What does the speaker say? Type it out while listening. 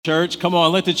Church, come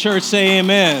on, let the church say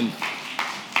amen.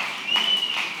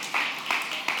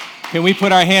 Can we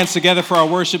put our hands together for our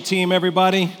worship team,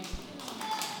 everybody?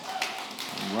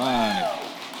 All right.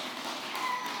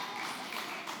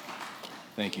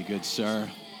 Thank you, good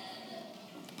sir.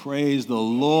 Praise the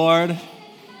Lord.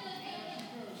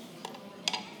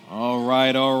 All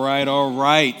right.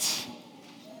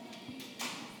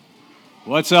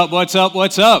 What's up?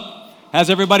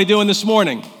 How's everybody doing this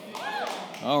morning?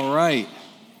 All right.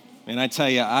 And I tell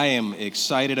you, I am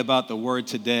excited about the word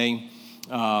today.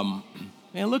 Man,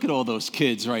 look at all those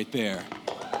kids right there.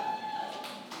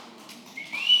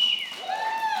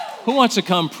 Who wants to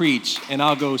come preach and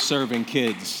I'll go serving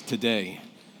kids today?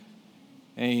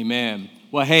 Amen.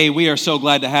 Well, hey, we are so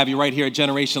glad to have you right here at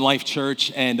Generation Life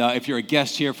Church. And if you're a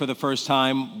guest here for the first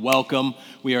time, welcome.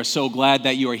 We are so glad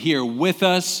that you are here with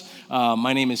us.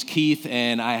 My name is Keith,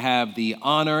 and I have the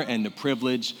honor and the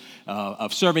privilege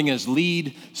of serving as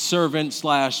lead servant /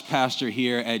 pastor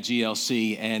here at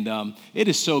GLC. And it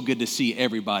is so good to see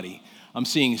everybody. I'm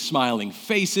seeing smiling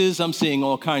faces. I'm seeing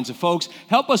all kinds of folks.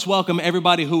 Help us welcome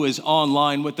everybody who is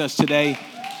online with us today.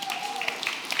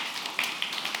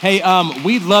 Hey,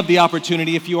 we'd love the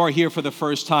opportunity if you are here for the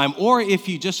first time, or if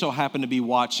you just so happen to be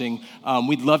watching,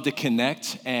 we'd love to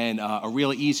connect, and a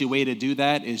real easy way to do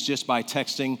that is just by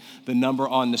texting the number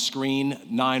on the screen,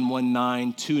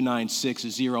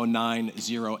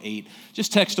 919-296-0908.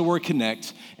 Just text the word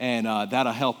connect, and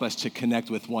that'll help us to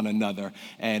connect with one another.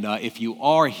 And if you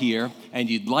are here and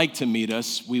you'd like to meet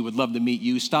us, we would love to meet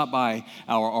you. Stop by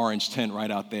our orange tent right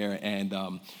out there,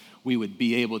 and we would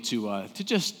be able to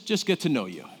just get to know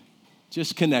you,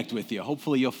 just connect with you.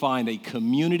 Hopefully you'll find a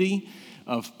community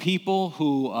of people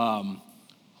who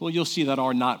you'll see that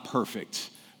are not perfect,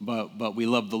 but we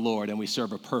love the Lord and we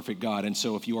serve a perfect God. And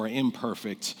so if you are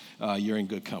imperfect, you're in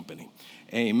good company.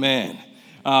 Amen.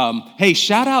 Hey,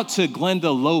 shout out to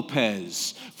Glenda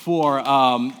Lopez for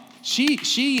she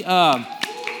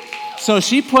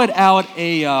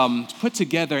put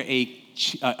together a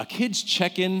kids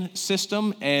check-in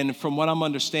system, and from what I'm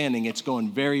understanding, it's going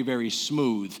very, very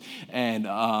smooth and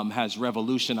has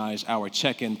revolutionized our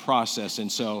check-in process.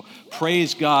 And so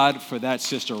praise God for that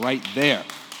sister right there.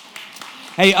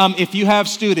 Hey, if you have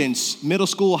students, middle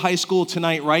school, high school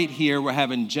tonight right here, we're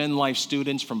having Gen Life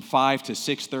students from 5 to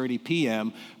 6:30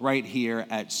 p.m. right here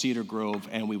at Cedar Grove,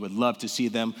 and we would love to see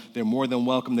them. They're more than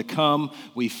welcome to come.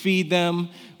 We feed them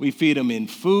in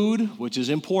food, which is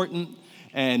important.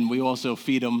 And we also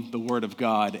feed them the Word of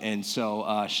God. And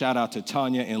so shout out to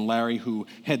Tanya and Larry who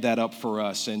head that up for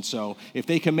us. And so if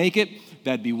they can make it,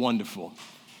 that'd be wonderful.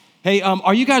 Hey,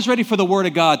 are you guys ready for the Word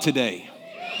of God today?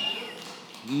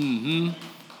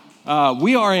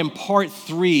 We are in part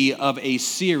 3 of a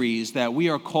series that we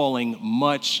are calling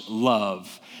Much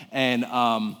Love. And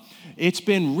it's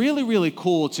been really, really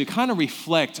cool to kind of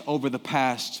reflect over the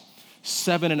past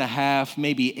 7.5,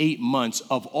 maybe 8 months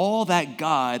of all that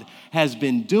God has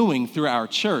been doing through our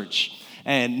church.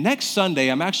 And next Sunday,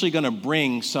 I'm actually going to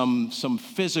bring some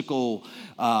physical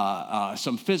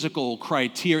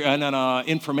criteria and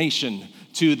information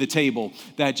to the table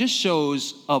that just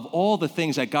shows of all the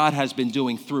things that God has been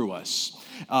doing through us.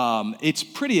 It's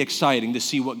pretty exciting to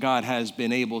see what God has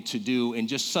been able to do in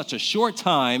just such a short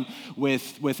time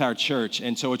with our church.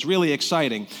 And so it's really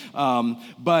exciting.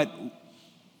 But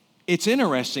it's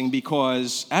interesting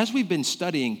because as we've been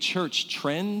studying church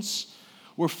trends,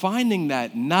 we're finding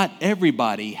that not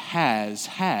everybody has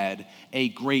had a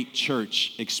great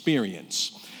church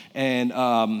experience. And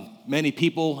many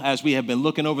people, as we have been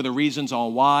looking over the reasons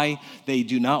on why they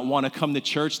do not want to come to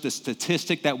church, the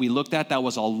statistic that we looked at that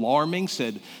was alarming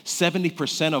said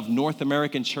 70% of North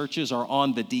American churches are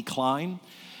on the decline.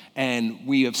 And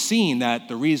we have seen that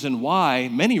the reason why,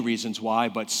 many reasons why,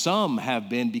 but some have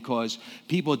been because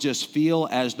people just feel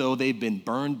as though they've been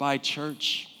burned by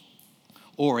church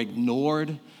or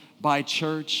ignored by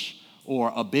church,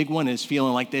 or a big one is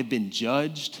feeling like they've been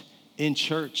judged in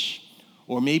church,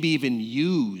 or maybe even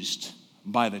used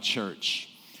by the church,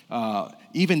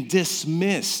 even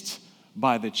dismissed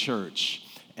by the church.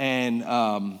 And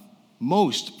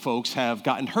most folks have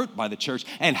gotten hurt by the church.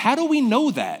 And how do we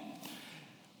know that?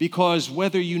 Because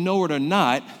whether you know it or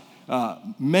not,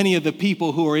 many of the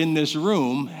people who are in this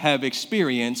room have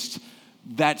experienced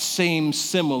that same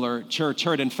similar church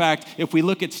hurt. In fact, if we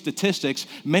look at statistics,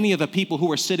 many of the people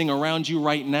who are sitting around you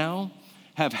right now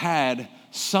have had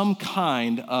some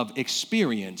kind of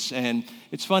experience. And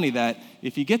it's funny that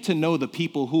if you get to know the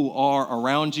people who are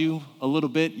around you a little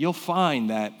bit, you'll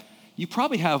find that you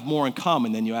probably have more in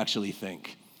common than you actually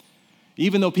think.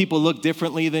 Even though people look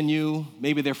differently than you,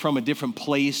 maybe they're from a different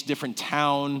place, different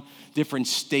town, different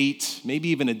state, maybe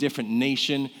even a different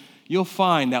nation, you'll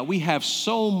find that we have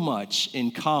so much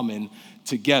in common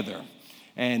together.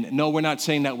 And no, we're not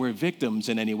saying that we're victims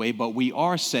in any way, but we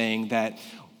are saying that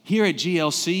here at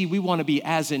GLC, we want to be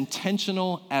as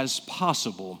intentional as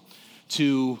possible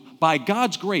to, by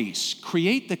God's grace,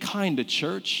 create the kind of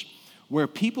church where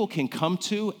people can come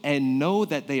to and know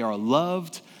that they are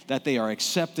loved, that they are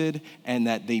accepted, and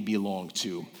that they belong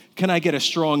to. Can I get a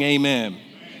strong amen?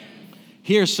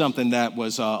 Here's something that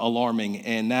was alarming,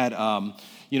 and that,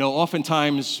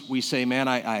 oftentimes we say, man,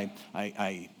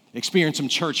 I experienced some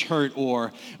church hurt,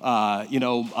 or,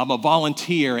 I'm a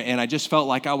volunteer, and I just felt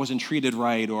like I wasn't treated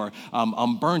right, or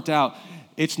I'm burnt out.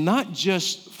 It's not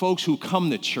just folks who come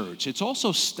to church. It's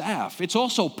also staff. It's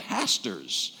also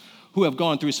pastors who have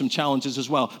gone through some challenges as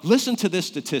well. Listen to this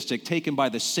statistic taken by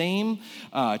the same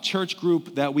church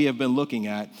group that we have been looking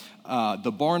at.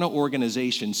 The Barna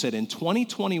organization said in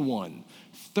 2021,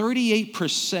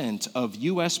 38% of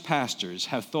U.S. pastors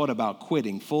have thought about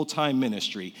quitting full-time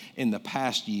ministry in the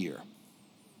past year.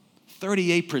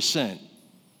 38%.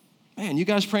 Man, you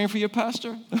guys praying for your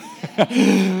pastor?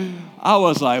 I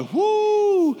was like,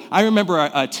 whoo. I remember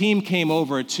a team came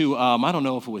over to, I don't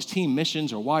know if it was Team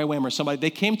Missions or YWAM or somebody. They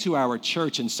came to our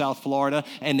church in South Florida,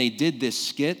 and they did this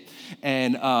skit.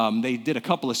 And they did a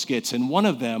couple of skits, and one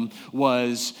of them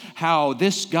was how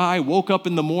this guy woke up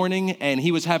in the morning and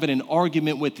he was having an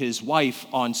argument with his wife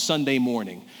on Sunday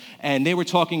morning. And they were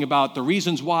talking about the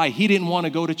reasons why he didn't want to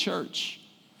go to church.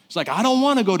 It's like, I don't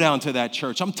want to go down to that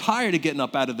church. I'm tired of getting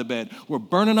up out of the bed. We're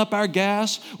burning up our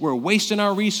gas. We're wasting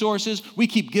our resources. We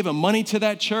keep giving money to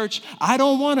that church. I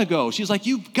don't want to go. She's like,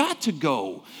 you've got to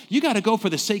go. You got to go for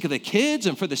the sake of the kids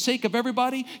and for the sake of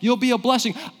everybody. You'll be a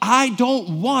blessing. I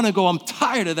don't want to go. I'm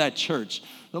tired of that church.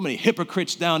 So many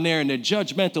hypocrites down there, and they're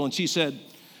judgmental. And she said,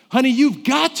 honey, you've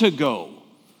got to go.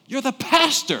 You're the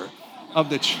pastor of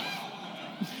the church.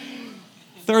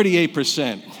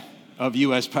 38% of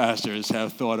U.S. pastors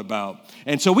have thought about.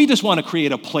 And so we just want to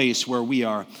create a place where we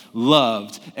are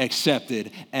loved,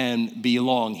 accepted, and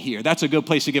belong here. That's a good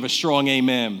place to give a strong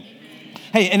amen.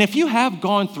 Hey, and if you have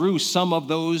gone through some of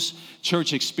those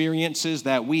church experiences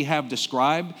that we have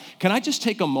described, can I just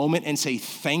take a moment and say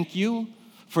thank you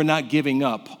for not giving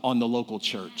up on the local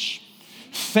church?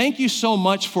 Thank you so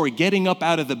much for getting up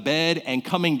out of the bed and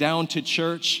coming down to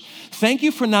church. Thank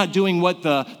you for not doing what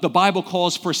the Bible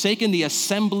calls forsaking the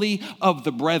assembly of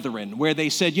the brethren, where they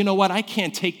said, you know what, I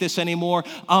can't take this anymore.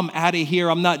 I'm out of here.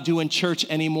 I'm not doing church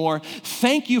anymore.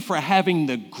 Thank you for having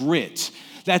the grit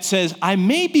that says, I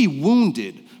may be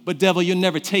wounded, but devil, you'll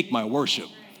never take my worship.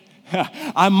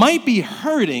 I might be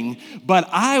hurting, but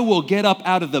I will get up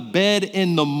out of the bed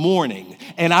in the morning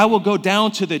and I will go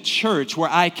down to the church where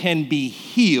I can be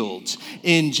healed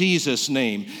in Jesus'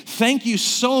 name. Thank you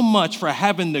so much for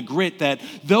having the grit that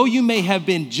though you may have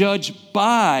been judged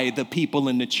by the people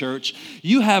in the church,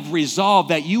 you have resolved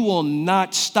that you will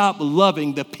not stop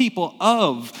loving the people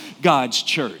of God's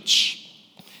church.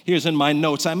 Here's in my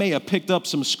notes, I may have picked up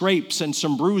some scrapes and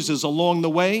some bruises along the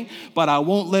way, but I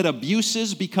won't let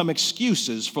abuses become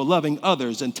excuses for loving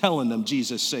others and telling them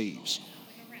Jesus saves.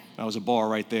 That was a bar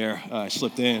right there. I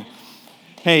slipped in.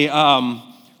 Hey,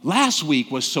 last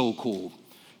week was so cool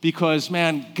because,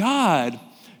 man, God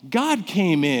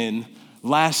came in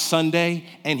last Sunday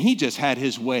and he just had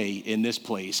his way in this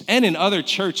place and in other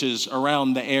churches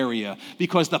around the area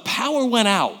because the power went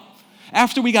out.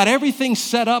 After we got everything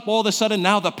set up, all of a sudden,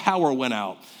 now the power went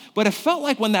out. But it felt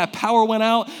like when that power went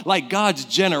out, like God's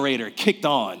generator kicked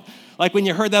on. Like when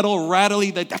you heard that old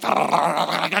rattly,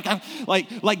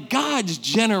 like God's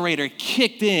generator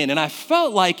kicked in. And I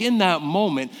felt like in that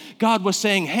moment, God was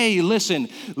saying, hey, listen,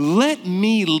 let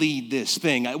me lead this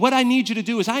thing. What I need you to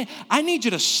do is I need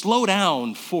you to slow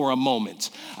down for a moment.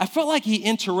 I felt like he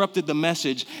interrupted the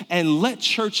message and let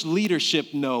church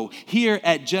leadership know here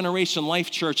at Generation Life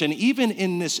Church and even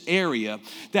in this area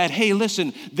that, hey,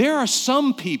 listen, there are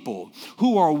some people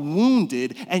who are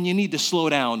wounded and you need to slow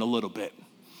down a little bit.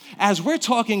 As we're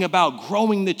talking about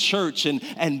growing the church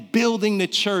and building the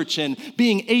church and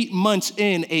being 8 months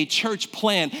in a church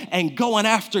plan and going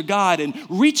after God and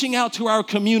reaching out to our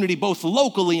community both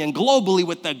locally and globally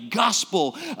with the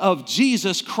gospel of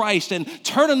Jesus Christ and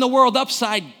turning the world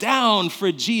upside down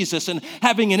for Jesus and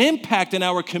having an impact in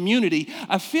our community,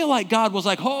 I feel like God was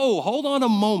like, oh, hold on a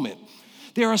moment.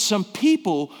 There are some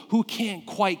people who can't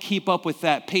quite keep up with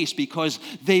that pace because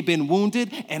they've been wounded,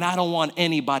 and I don't want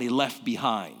anybody left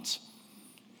behind.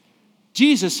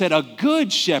 Jesus said a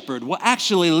good shepherd will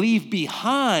actually leave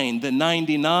behind the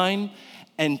 99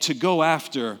 and to go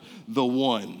after the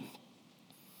one.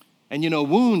 And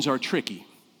wounds are tricky,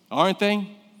 aren't they?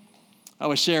 I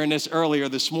was sharing this earlier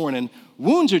this morning.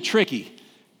 Wounds are tricky.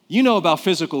 You know about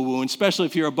physical wounds, especially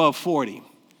if you're above 40.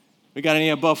 We got any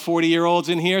above 40-year-olds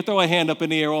in here? Throw a hand up in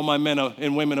the air, all my men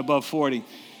and women above 40.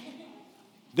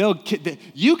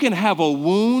 You can have a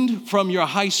wound from your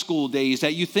high school days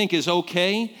that you think is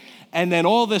okay, and then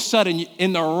all of a sudden,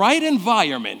 in the right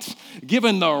environment,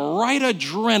 given the right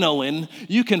adrenaline,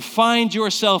 you can find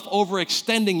yourself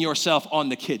overextending yourself on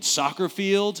the kids' soccer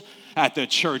field, at the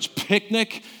church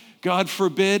picnic, God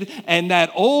forbid, and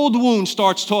that old wound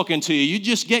starts talking to you. You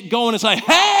just get going. It's like,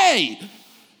 hey!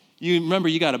 You remember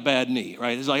you got a bad knee,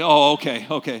 right? It's like, oh,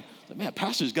 okay. Man,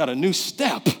 pastor's got a new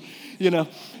step,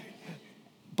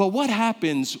 But what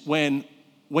happens when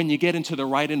you get into the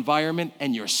right environment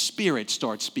and your spirit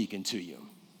starts speaking to you?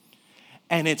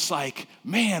 And it's like,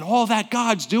 man, all that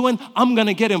God's doing, I'm going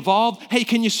to get involved. Hey,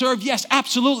 can you serve? Yes,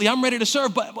 absolutely. I'm ready to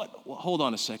serve. But hold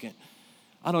on a second.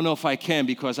 I don't know if I can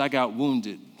because I got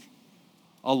wounded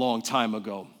a long time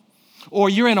ago.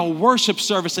 Or you're in a worship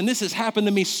service, and this has happened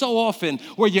to me so often,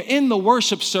 where you're in the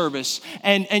worship service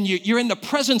and you're in the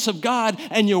presence of God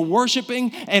and you're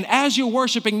worshiping, and as you're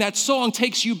worshiping, that song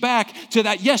takes you back to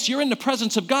that, yes, you're in the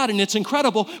presence of God and it's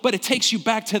incredible, but it takes you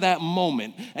back to that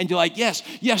moment. And you're like, yes,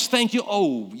 thank you.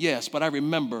 Oh, yes, but I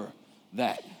remember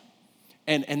that.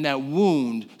 And that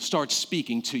wound starts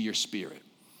speaking to your spirit.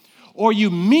 Or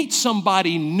you meet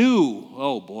somebody new.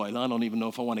 Oh boy, I don't even know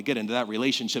if I want to get into that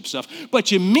relationship stuff.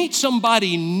 But you meet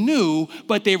somebody new,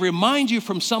 but they remind you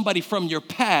from somebody from your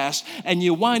past, and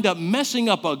you wind up messing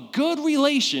up a good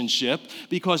relationship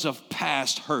because of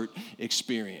past hurt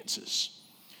experiences.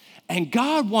 And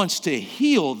God wants to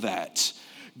heal that.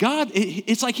 God,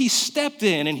 it's like he stepped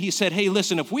in and he said, hey,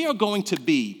 listen, if we are going to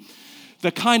be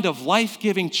the kind of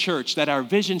life-giving church that our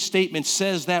vision statement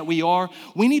says that we are,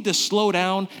 we need to slow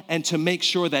down and to make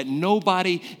sure that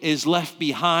nobody is left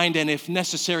behind, and if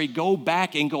necessary, go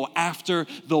back and go after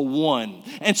the one.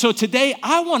 And so today,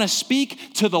 I want to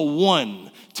speak to the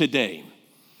one today.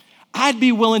 I'd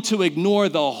be willing to ignore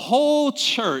the whole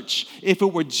church if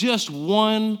it were just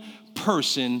one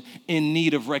person in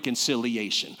need of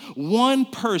reconciliation, one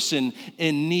person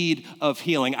in need of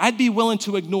healing. I'd be willing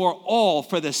to ignore all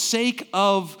for the sake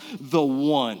of the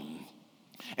one.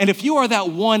 And if you are that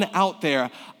one out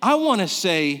there, I want to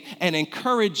say and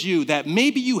encourage you that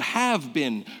maybe you have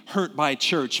been hurt by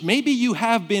church. Maybe you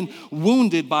have been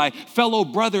wounded by fellow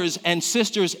brothers and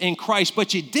sisters in Christ,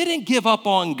 but you didn't give up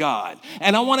on God.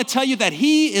 And I want to tell you that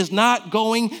he is not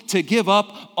going to give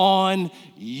up on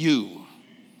you.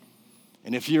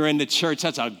 And if you're in the church,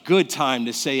 that's a good time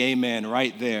to say amen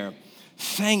right there.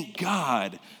 Thank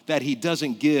God that he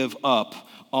doesn't give up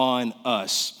on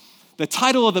us. The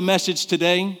title of the message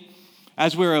today,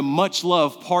 as we're in Much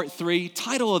Love Part 3,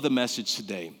 title of the message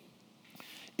today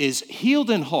is Healed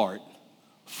in Heart,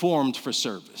 Formed for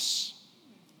Service.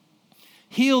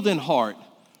 Healed in Heart,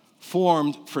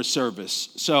 Formed for Service.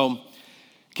 So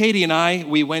Katie and I,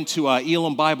 we went to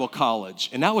Elam Bible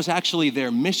College, and that was actually their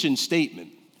mission statement.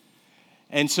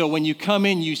 And so when you come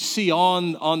in, you see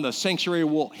on the sanctuary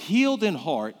wall, healed in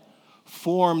heart,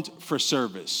 formed for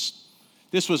service.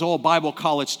 This was all Bible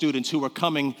college students who were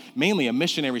coming, mainly a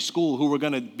missionary school, who were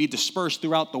going to be dispersed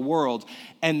throughout the world.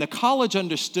 And the college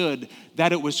understood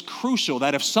that it was crucial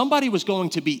that if somebody was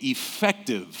going to be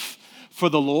effective for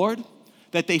the Lord,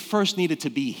 that they first needed to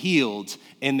be healed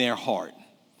in their heart.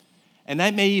 And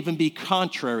that may even be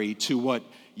contrary to what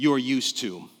you're used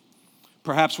to.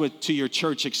 Perhaps to your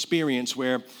church experience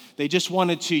where they just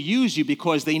wanted to use you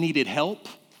because they needed help,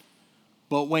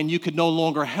 but when you could no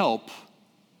longer help,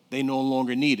 they no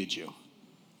longer needed you.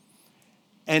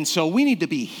 And so we need to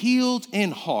be healed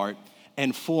in heart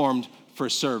and formed for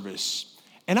service.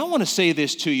 And I want to say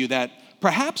this to you, that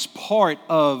perhaps part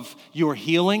of your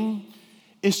healing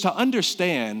is to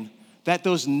understand that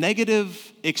those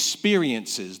negative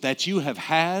experiences that you have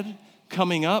had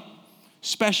coming up,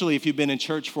 especially if you've been in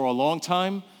church for a long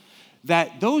time,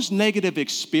 that those negative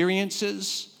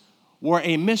experiences were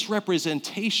a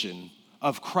misrepresentation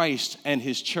of Christ and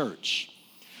his church.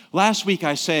 Last week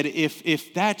I said,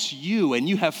 if that's you and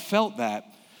you have felt that,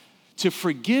 to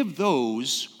forgive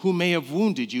those who may have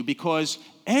wounded you, because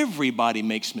everybody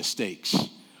makes mistakes.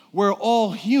 We're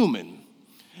all human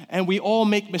and we all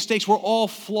make mistakes. We're all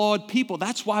flawed people.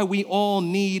 That's why we all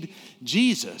need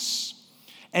Jesus.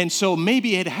 And so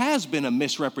maybe it has been a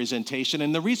misrepresentation.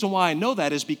 And the reason why I know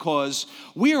that is because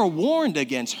we are warned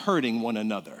against hurting one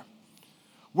another.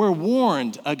 We're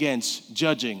warned against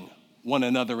judging one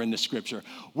another in the scripture.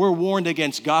 We're warned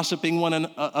against gossiping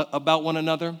about one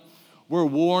another. We're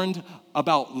warned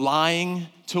about lying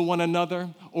to one another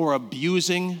or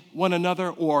abusing one another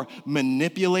or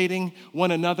manipulating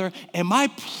one another. And my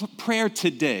prayer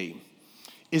today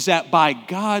is that by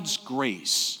God's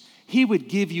grace, He would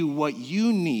give you what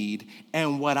you need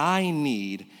and what I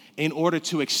need in order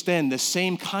to extend the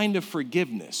same kind of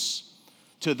forgiveness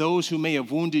to those who may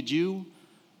have wounded you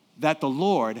that the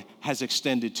Lord has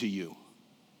extended to you.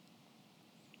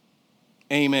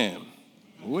 Amen.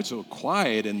 We're so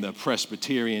quiet in the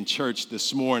Presbyterian church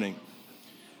this morning.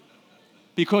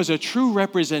 Because a true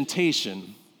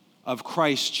representation of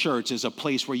Christ's church is a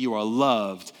place where you are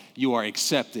loved, you are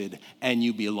accepted, and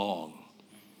you belong.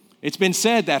 It's been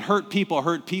said that hurt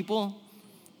people,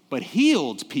 but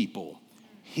healed people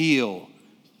heal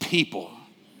people.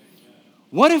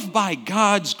 What if by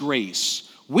God's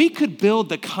grace, we could build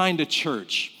the kind of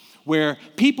church where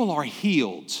people are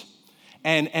healed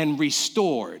and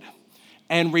restored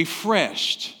and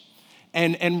refreshed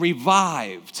and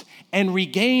revived and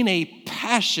regain a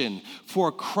passion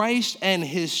for Christ and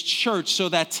His church so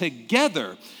that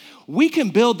together we can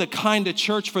build the kind of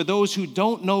church for those who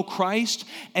don't know Christ,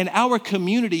 and our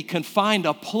community can find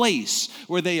a place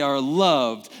where they are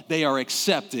loved, they are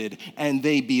accepted, and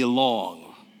they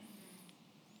belong.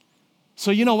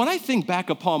 So, when I think back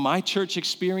upon my church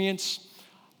experience,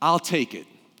 I'll take it.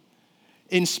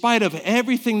 In spite of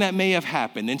everything that may have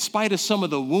happened, in spite of some of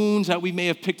the wounds that we may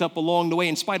have picked up along the way,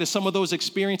 in spite of some of those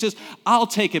experiences, I'll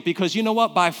take it because you know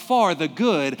what? By far, the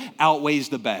good outweighs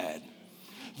the bad.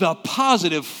 The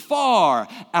positive far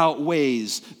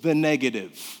outweighs the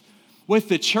negative. With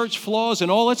the church flaws and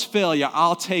all its failure,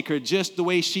 I'll take her just the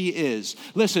way she is.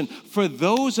 Listen, for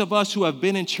those of us who have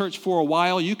been in church for a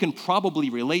while, you can probably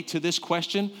relate to this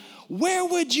question. Where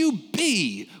would you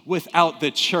be without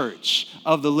the church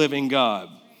of the living God?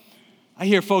 I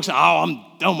hear folks, I'm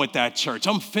done with that church.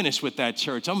 I'm finished with that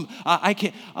church. I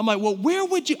can't. I'm like, well, where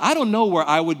would you? I don't know where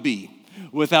I would be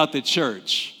without the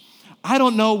church. I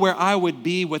don't know where I would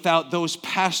be without those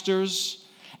pastors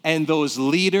and those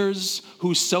leaders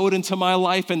who sowed into my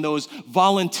life and those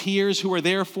volunteers who were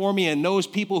there for me and those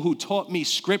people who taught me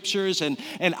scriptures. And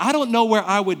I don't know where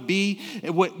I would be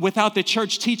without the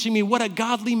church teaching me what a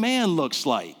godly man looks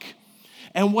like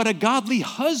and what a godly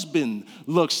husband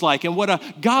looks like and what a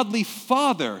godly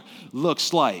father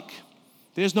looks like.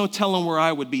 There's no telling where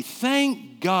I would be.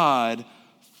 Thank God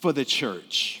for the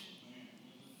church.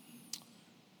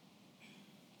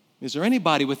 Is there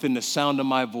anybody within the sound of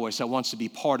my voice that wants to be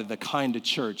part of the kind of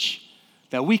church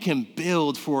that we can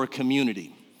build for a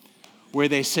community where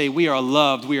they say we are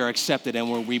loved, we are accepted,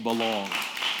 and where we belong?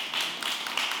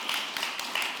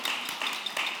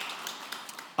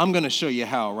 I'm going to show you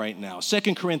how right now.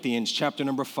 2 Corinthians chapter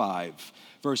number 5,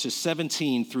 verses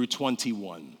 17 through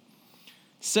 21.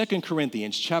 2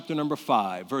 Corinthians chapter number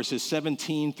 5, verses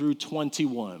 17 through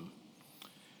 21.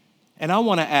 And I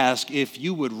want to ask if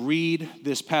you would read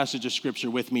this passage of Scripture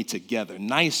with me together,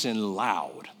 nice and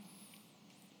loud.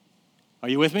 Are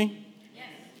you with me? Yes.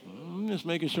 I'm just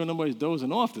making sure nobody's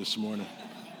dozing off this morning.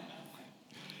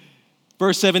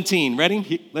 Verse 17,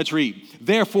 ready? Let's read.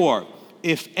 Therefore,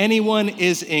 if anyone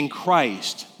is in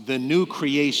Christ, the new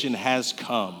creation has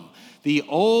come. The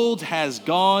old has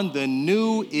gone, the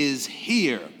new is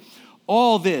here.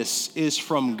 All this is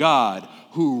from God,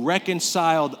 who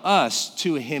reconciled us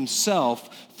to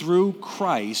Himself through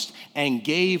Christ and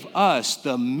gave us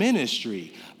the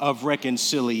ministry of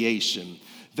reconciliation.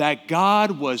 That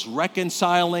God was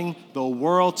reconciling the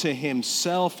world to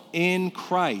Himself in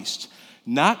Christ,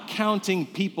 not counting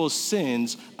people's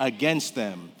sins against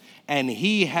them. And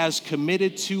He has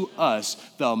committed to us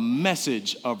the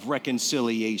message of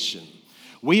reconciliation.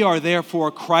 We are therefore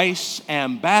Christ's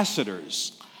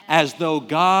ambassadors, as though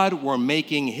God were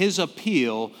making His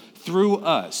appeal through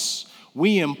us.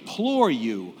 We implore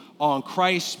you on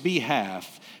Christ's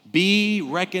behalf, be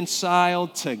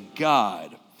reconciled to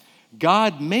God.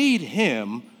 God made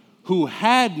Him who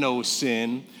had no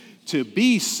sin to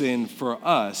be sin for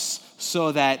us,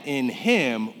 so that in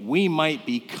Him we might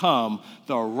become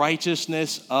the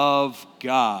righteousness of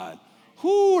God.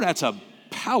 Whoo, that's a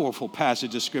powerful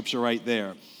passage of Scripture right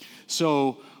there.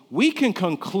 So we can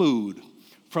conclude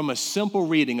from a simple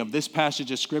reading of this passage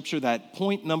of Scripture that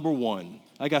point number one,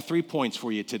 I got 3 points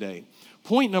for you today.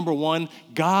 Point number one,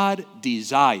 God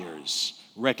desires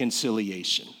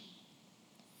reconciliation.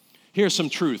 Here's some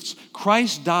truths.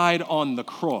 Christ died on the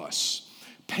cross,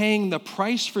 paying the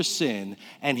price for sin,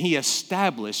 and He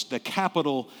established the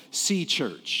capital C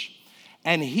church.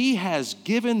 And He has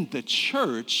given the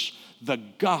church the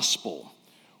gospel,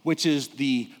 which is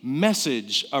the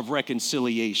message of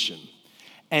reconciliation.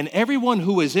 And everyone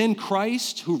who is in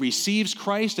Christ, who receives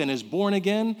Christ and is born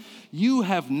again, you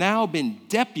have now been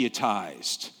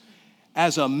deputized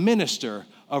as a minister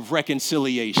of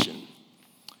reconciliation.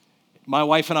 My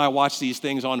wife and I watch these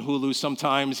things on Hulu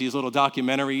sometimes, these little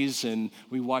documentaries, and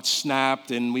we watch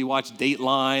Snapped, and we watch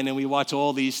Dateline, and we watch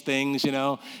all these things,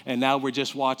 And now we're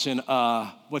just watching,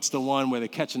 what's the one where they're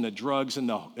catching the drugs in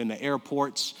the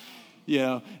airports,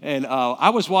 And I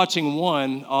was watching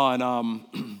one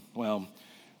on,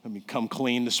 let me come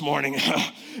clean this morning.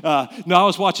 I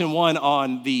was watching one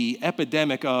on the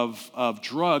epidemic of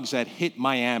drugs that hit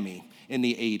Miami in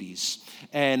the 80s.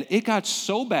 And it got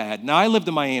so bad. Now, I lived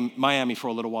in Miami for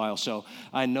a little while, so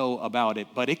I know about it.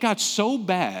 But it got so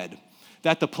bad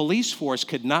that the police force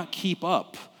could not keep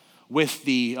up with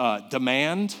the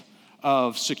demand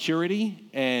of security,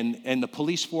 and the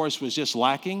police force was just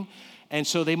lacking. And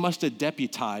so they must have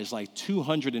deputized like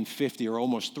 250 or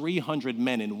almost 300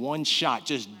 men in one shot,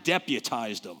 just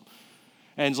deputized them.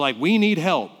 And it's like, we need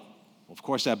help. Of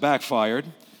course, that backfired.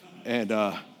 And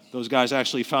those guys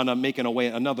actually found out making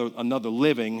another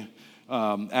living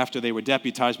after they were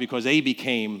deputized, because they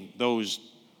became those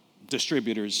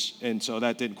distributors, and so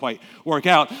that didn't quite work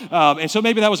out. And so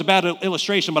maybe that was a bad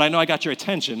illustration, but I know I got your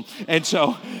attention. And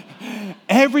so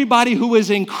everybody who is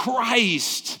in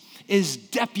Christ is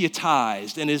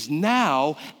deputized and is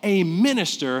now a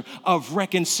minister of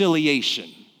reconciliation.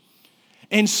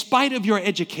 In spite of your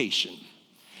education,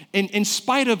 in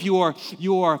spite of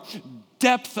your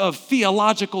depth of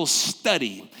theological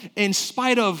study, in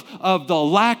spite of the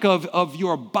lack of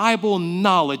your Bible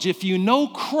knowledge, if you know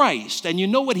Christ and you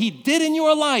know what he did in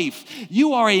your life,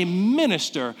 you are a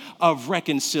minister of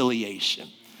reconciliation.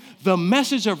 The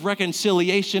message of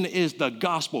reconciliation is the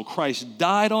gospel. Christ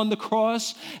died on the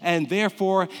cross, and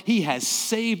therefore he has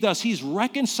saved us. He's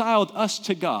reconciled us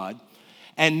to God,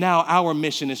 and now our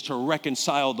mission is to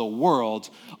reconcile the world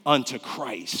unto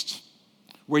Christ.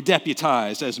 We're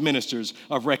deputized as ministers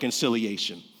of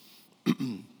reconciliation.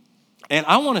 And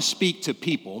I want to speak to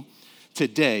people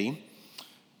today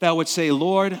that would say,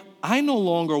 Lord, I no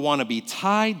longer want to be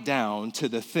tied down to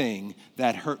the thing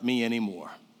that hurt me anymore.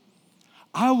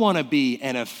 I want to be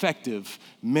an effective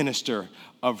minister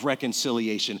of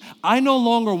reconciliation. I no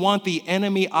longer want the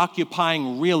enemy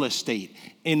occupying real estate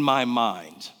in my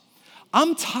mind.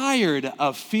 I'm tired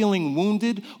of feeling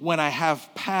wounded when I have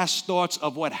past thoughts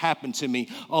of what happened to me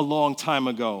a long time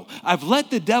ago. I've let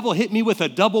the devil hit me with a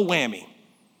double whammy.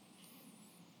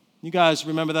 You guys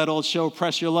remember that old show,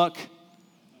 Press Your Luck?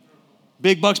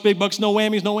 Big bucks, no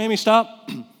whammies, stop.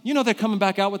 You know they're coming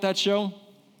back out with that show?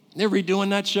 They're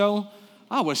redoing that show.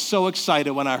 I was so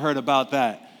excited when I heard about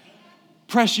that.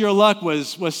 Press Your Luck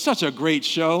was such a great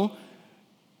show.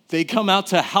 They come out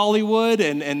to Hollywood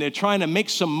and they're trying to make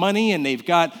some money, and they've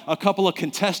got a couple of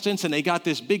contestants, and they got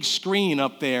this big screen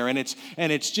up there, and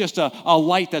it's just a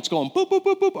light that's going boop, boop,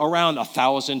 boop, boop, around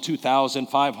 1,000, 2,000,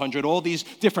 500, all these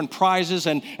different prizes,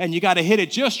 and you got to hit it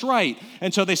just right.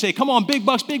 And so they say, come on, big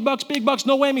bucks, no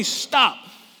whammy, stop.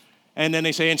 And then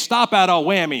they say, and stop at a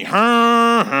whammy.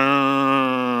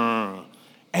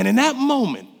 And in that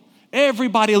moment,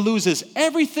 everybody loses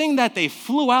everything that they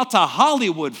flew out to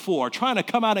Hollywood for, trying to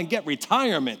come out and get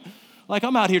retirement. Like,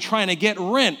 I'm out here trying to get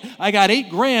rent. I got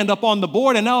 $8,000 up on the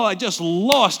board, and now I just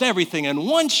lost everything in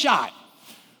one shot.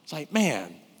 It's like,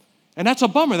 man. And that's a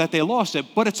bummer that they lost it,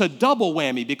 but it's a double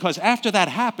whammy, because after that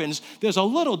happens, there's a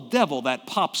little devil that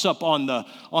pops up on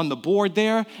the board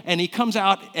there, and he comes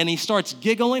out and he starts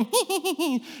giggling.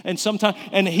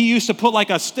 and he used to put like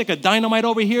a stick of dynamite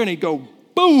over here, and he'd go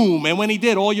boom, and when he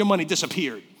did, all your money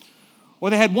disappeared. Or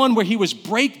they had one where he was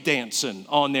break dancing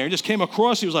on there. He just came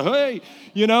across, he was like, hey,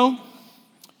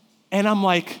 And I'm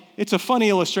like, it's a funny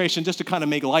illustration just to kind of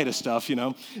make light of stuff,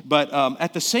 But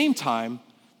at the same time,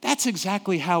 that's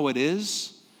exactly how it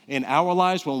is in our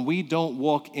lives when we don't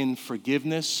walk in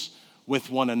forgiveness with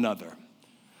one another.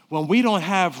 When we don't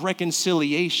have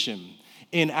reconciliation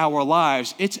in our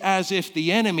lives, it's as if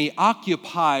the enemy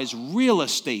occupies real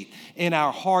estate in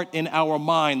our heart, in our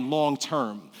mind, long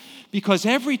term. Because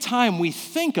every time we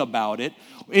think about it,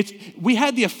 we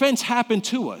had the offense happen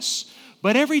to us.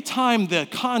 But every time the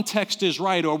context is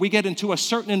right, or we get into a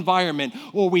certain environment,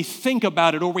 or we think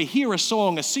about it, or we hear a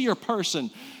song, or see a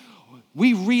person,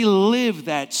 we relive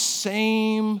that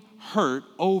same hurt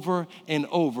over and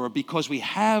over, because we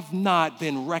have not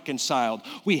been reconciled.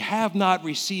 We have not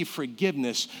received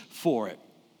forgiveness for it,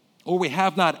 or we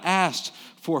have not asked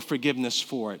for forgiveness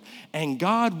for it. And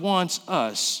God wants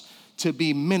us to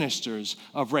be ministers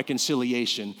of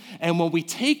reconciliation. And when we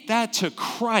take that to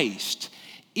Christ,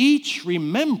 each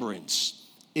remembrance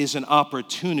is an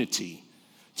opportunity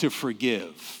to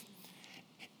forgive.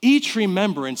 Each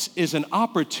remembrance is an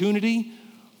opportunity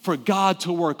for God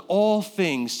to work all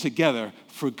things together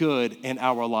for good in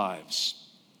our lives.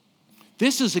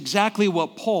 This is exactly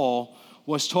what Paul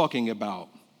was talking about.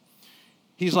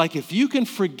 He's like, if you can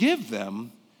forgive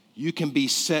them, you can be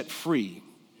set free.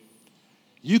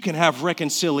 You can have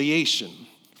reconciliation.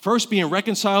 First, being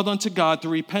reconciled unto God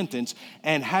through repentance,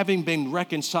 and having been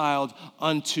reconciled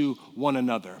unto one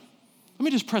another. Let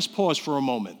me just press pause for a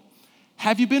moment.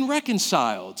 Have you been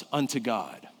reconciled unto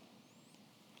God?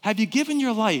 Have you given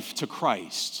your life to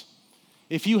Christ?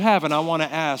 If you haven't, I want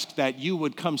to ask that you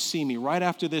would come see me right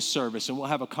after this service, and we'll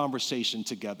have a conversation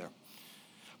together.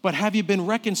 But have you been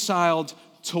reconciled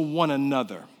to one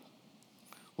another?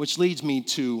 Which leads me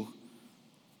to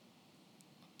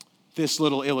this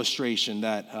little illustration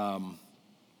that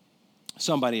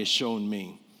somebody has shown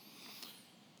me.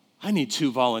 I need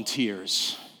 2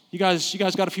 volunteers. You guys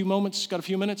got a few moments? Got a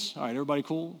few minutes? All right, everybody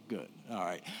cool? Good. All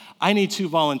right. I need 2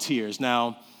 volunteers.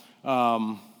 Now,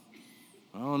 I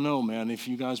don't know, man, if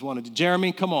you guys wanted to.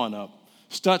 Jeremy, come on up.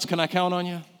 Stutz, can I count on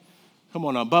you? Come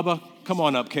on up. Bubba, come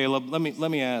on up, Caleb. Let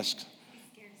me ask.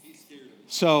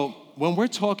 So when we're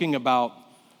talking about,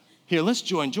 here, let's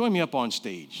join me up on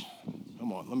stage.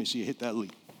 Come on, let me see you hit that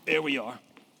leap. There we are.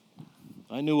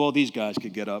 I knew all these guys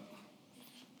could get up.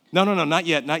 No, not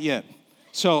yet.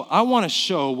 So I want to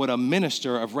show what a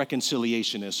minister of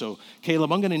reconciliation is. So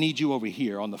Caleb, I'm going to need you over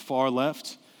here on the far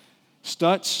left.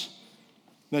 Stutz.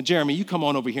 Now, Jeremy, you come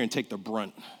on over here and take the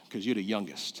brunt because you're the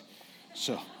youngest.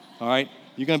 So, all right,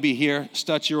 you're going to be here.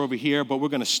 Stutz, you're over here, but we're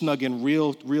going to snug in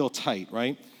real tight,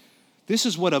 right? This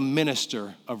is what a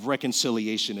minister of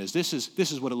reconciliation is. This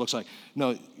is what it looks like.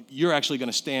 No, you're actually going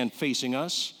to stand facing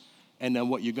us, and then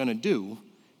what you're going to do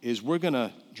is we're going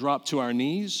to drop to our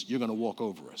knees. You're going to walk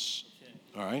over us.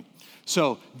 All right?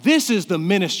 So this is the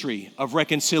ministry of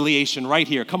reconciliation right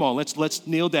here. Come on, let's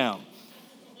kneel down.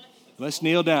 Let's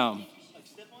kneel down.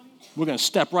 We're going to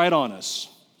step right on us.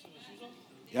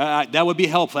 Yeah, that would be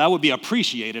helpful. That would be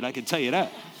appreciated, I can tell you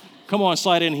that. Come on,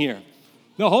 slide in here.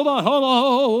 No, hold on.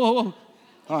 All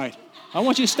right. I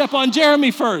want you to step on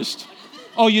Jeremy first.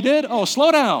 Oh, you did? Oh,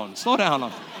 slow down.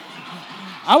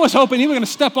 I was hoping you were going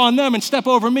to step on them and step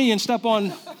over me and step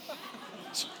on.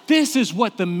 This is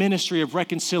what the ministry of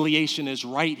reconciliation is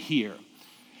right here.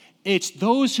 It's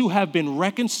those who have been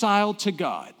reconciled to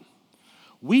God.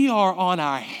 We are on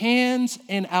our hands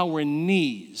and our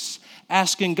knees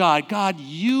asking God,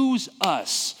 use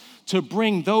us to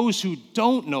bring those who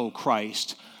don't know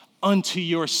Christ unto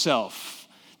yourself.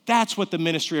 That's what the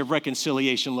ministry of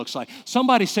reconciliation looks like.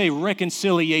 Somebody say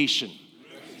reconciliation.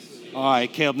 All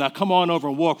right, Caleb, now come on over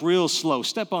and walk real slow.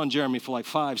 Step on Jeremy for like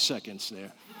 5 seconds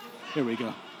there. Here we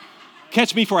go.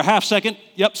 Catch me for a half second.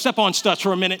 Yep, step on Stutz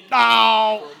for a minute.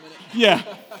 Oh, yeah.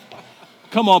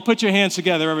 Come on, put your hands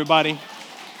together, everybody.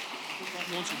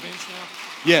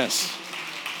 Yes.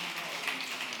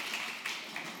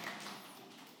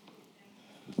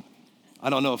 I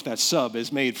don't know if that sub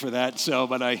is made for that,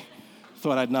 but I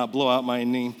thought I'd not blow out my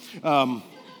knee.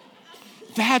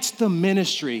 That's the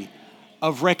ministry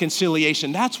of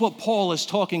reconciliation. That's what Paul is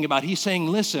talking about. He's saying,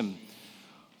 listen,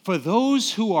 for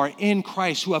those who are in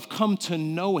Christ, who have come to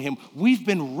know him, we've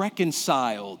been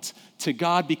reconciled to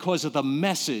God because of the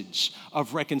message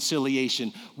of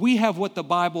reconciliation. We have what the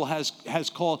Bible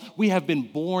has called, we have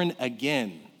been born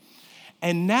again.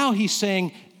 And now he's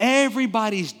saying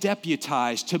everybody's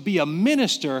deputized to be a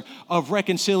minister of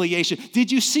reconciliation.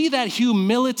 Did you see that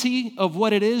humility of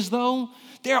what it is, though?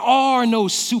 There are no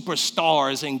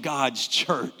superstars in God's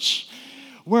church.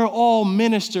 We're all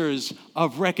ministers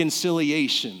of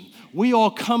reconciliation. We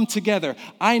all come together.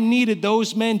 I needed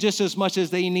those men just as much as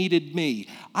they needed me.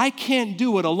 I can't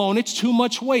do it alone. It's too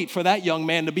much weight for that young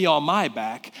man to be on my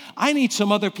back. I need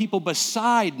some other people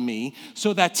beside me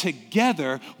so that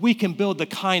together we can build the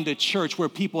kind of church where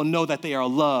people know that they are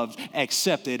loved,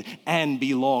 accepted, and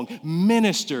belong.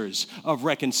 Ministers of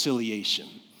reconciliation.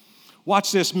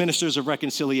 Watch this, ministers of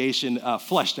reconciliation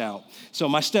fleshed out. So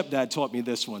my stepdad taught me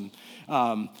this one.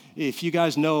 If you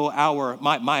guys know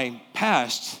my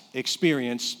past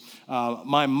experience,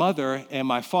 my mother and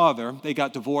my father, they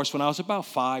got divorced when I was about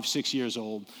 5-6 years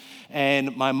old.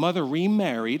 And my mother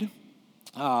remarried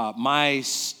my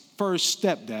first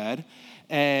stepdad,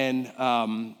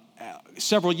 and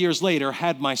several years later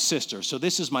had my sister. So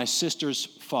this is my sister's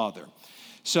father.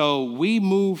 So we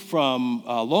moved from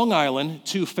Long Island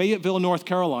to Fayetteville, North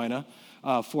Carolina,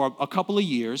 for a couple of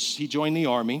years. He joined the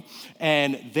Army.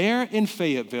 And there in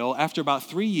Fayetteville, after about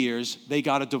 3 years, they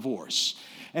got a divorce.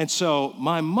 And so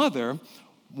my mother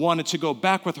wanted to go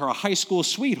back with her high school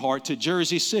sweetheart to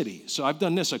Jersey City. So I've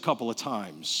done this a couple of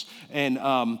times. And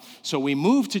so we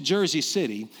moved to Jersey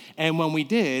City. And when we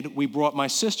did, we brought my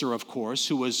sister, of course,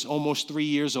 who was almost 3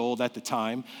 years old at the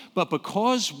time. But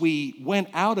because we went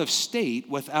out of state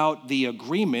without the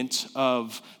agreement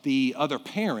of the other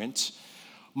parent,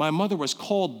 my mother was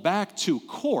called back to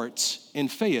court in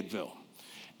Fayetteville.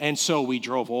 And so we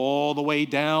drove all the way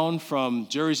down from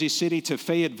Jersey City to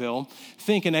Fayetteville,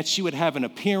 thinking that she would have an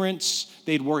appearance,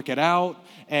 they'd work it out,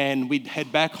 and we'd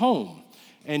head back home.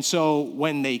 And so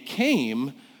when they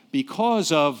came,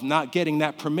 because of not getting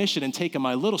that permission and taking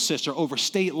my little sister over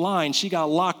state line, she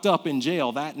got locked up in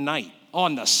jail that night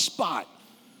on the spot.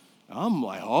 I'm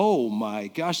like, oh my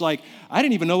gosh, like I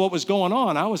didn't even know what was going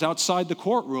on. I was outside the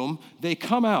courtroom. They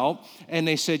come out and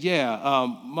they said,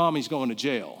 Mommy's going to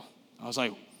jail. I was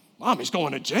like, Mommy's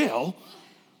going to jail?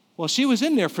 Well, she was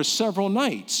in there for several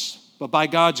nights, but by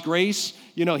God's grace,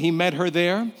 he met her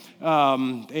there.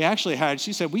 They actually had,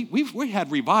 she said, we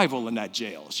had revival in that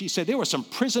jail. She said there was some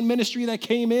prison ministry that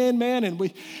came in, man, and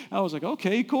I was like,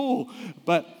 okay, cool.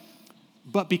 But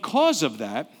because of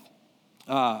that,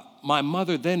 my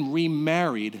mother then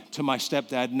remarried to my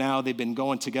stepdad. Now they've been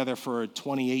going together for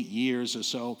 28 years or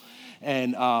so,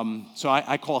 and so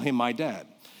I call him my dad.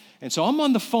 And so I'm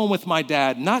on the phone with my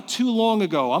dad not too long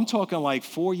ago. I'm talking like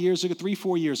 4 years ago,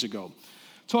 3-4 years ago,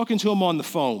 talking to him on the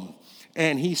phone.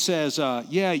 And he says,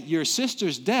 your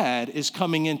sister's dad is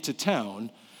coming into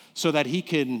town so that he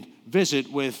can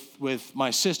visit with my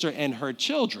sister and her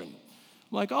children.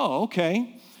 I'm like, oh,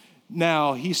 okay.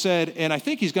 Now, he said, and I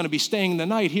think he's going to be staying the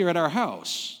night here at our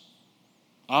house.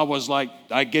 I was like,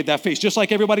 I gave that face, just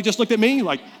like everybody just looked at me,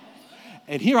 like,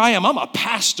 and here I am, I'm a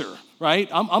pastor, right?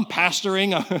 I'm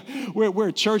pastoring,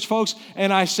 we're church folks,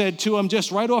 and I said to him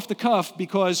just right off the cuff,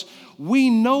 because we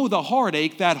know the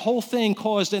heartache that whole thing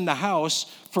caused in the house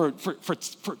for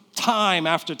time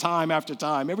after time after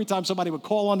time. Every time somebody would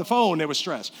call on the phone, there was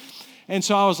stress. And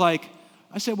so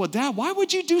I said, well, Dad, why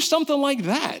would you do something like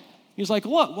that? He was like,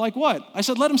 what? Like what? I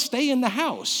said, let him stay in the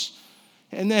house.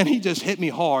 And then he just hit me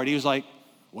hard. He was like,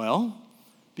 well,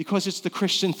 because it's the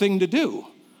Christian thing to do.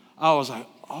 I was like,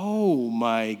 oh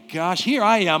my gosh, here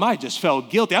I am. I just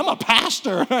felt guilty. I'm a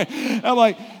pastor. I'm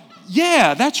like,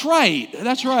 yeah, that's right.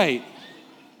 That's right.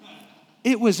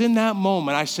 It was in that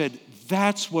moment I said,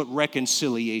 that's what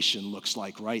reconciliation looks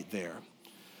like right there,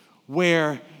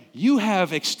 where you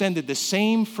have extended the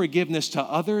same forgiveness to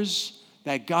others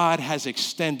that God has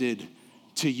extended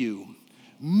to you.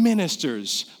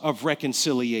 Ministers of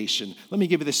reconciliation. Let me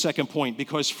give you the second point,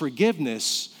 because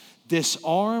forgiveness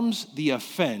disarms the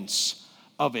offense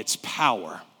of its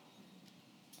power.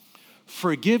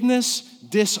 Forgiveness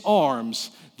disarms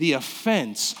the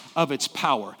offense of its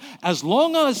power. As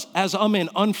long as I'm in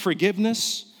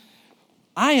unforgiveness,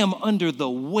 I am under the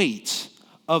weight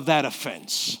of that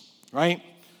offense, right?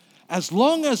 As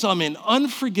long as I'm in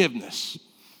unforgiveness,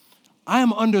 I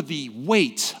am under the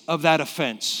weight of that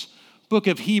offense. Book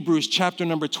of Hebrews, chapter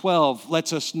number 12,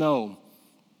 lets us know.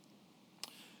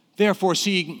 Therefore,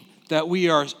 seeing that we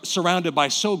are surrounded by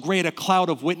so great a cloud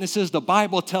of witnesses, the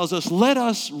Bible tells us, let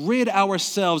us rid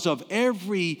ourselves of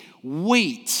every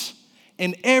weight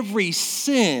and every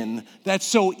sin that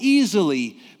so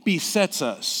easily besets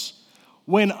us.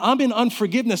 When I'm in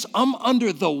unforgiveness, I'm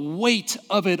under the weight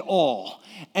of it all.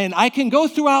 And I can go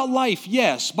throughout life,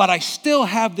 yes, but I still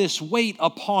have this weight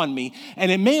upon me.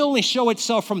 And it may only show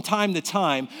itself from time to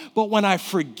time, but when I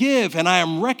forgive and I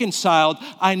am reconciled,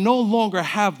 I no longer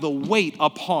have the weight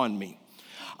upon me.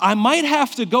 I might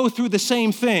have to go through the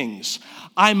same things.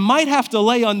 I might have to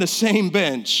lay on the same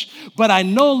bench, but I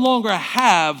no longer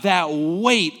have that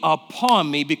weight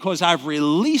upon me because I've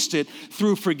released it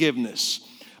through forgiveness.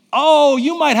 Oh,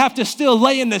 you might have to still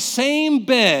lay in the same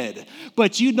bed,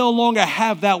 but you no longer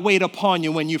have that weight upon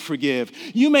you when you forgive.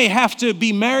 You may have to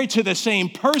be married to the same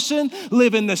person,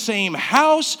 live in the same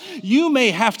house. You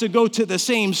may have to go to the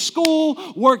same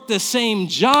school, work the same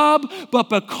job, but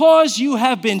because you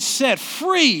have been set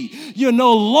free, you're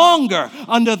no longer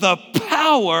under the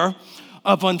power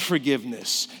of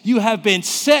unforgiveness. You have been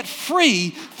set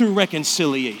free through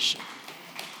reconciliation.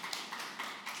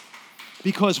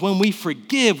 Because when we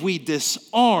forgive, we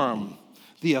disarm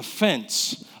the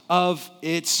offense of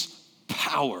its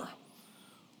power.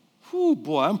 Whew,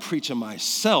 boy, I'm preaching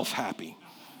myself happy.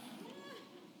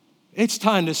 It's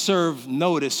time to serve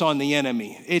notice on the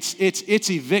enemy. It's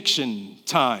eviction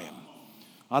time.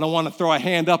 I don't want to throw a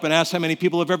hand up and ask how many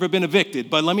people have ever been evicted,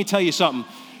 but let me tell you something.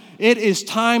 It is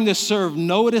time to serve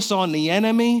notice on the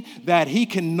enemy that he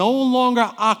can no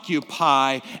longer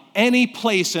occupy any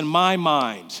place in my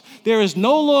mind. There is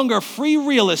no longer free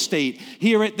real estate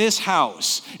here at this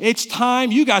house. It's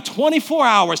time. You got 24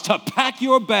 hours to pack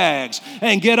your bags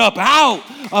and get up out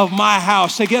of my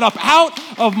house, to get up out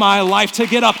of my life, to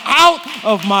get up out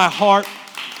of my heart,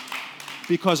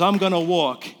 because I'm going to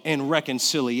walk in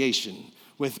reconciliation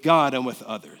with God and with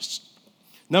others.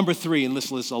 Number 3, and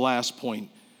this is the last point.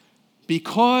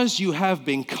 Because you have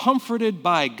been comforted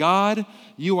by God,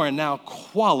 you are now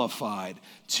qualified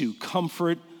to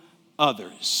comfort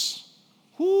others.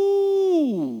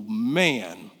 Ooh,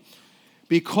 man.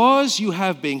 Because you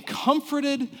have been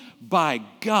comforted by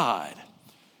God,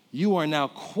 you are now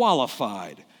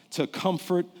qualified to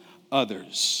comfort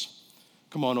others.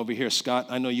 Come on over here, Scott.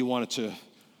 I know you wanted to.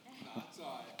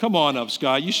 Come on up,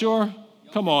 Scott. You sure?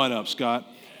 Come on up, Scott.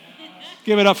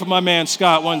 Give it up for my man,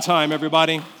 Scott, one time,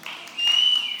 everybody.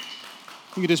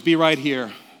 You could just be right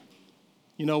here.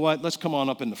 You know what? Let's come on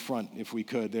up in the front if we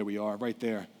could. There we are, right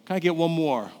there. Can I get one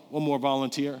more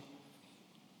volunteer?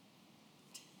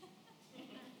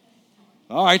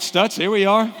 All right, Stutz, here we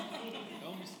are.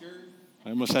 I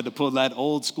almost had to pull that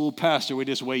old school pastor. We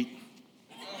just wait.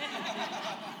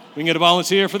 We can get a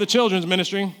volunteer for the children's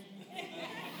ministry.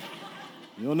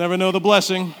 You'll never know the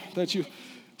blessing that you...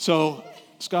 So,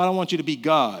 Scott, I want you to be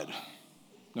God.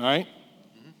 All right?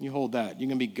 You hold that. You're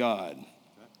going to be God.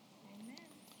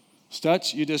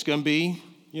 Stutz, you're just going to be,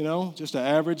 just an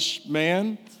average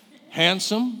man,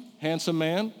 handsome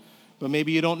man, but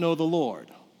maybe you don't know the Lord,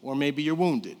 or maybe you're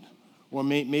wounded, or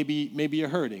maybe you're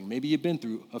hurting. Maybe you've been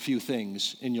through a few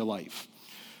things in your life.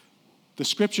 The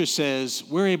scripture says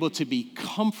we're able to be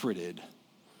comforted.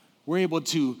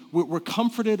 We're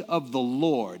comforted of the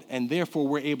Lord, and therefore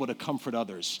we're able to comfort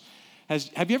others.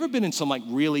 Have you ever been in some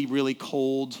really, really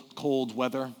cold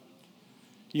weather?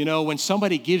 When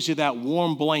somebody gives you that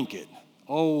warm blanket,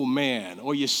 oh man,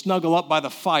 or you snuggle up by the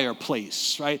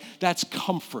fireplace, right? That's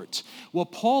comfort.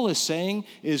 What Paul is saying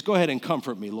is, go ahead and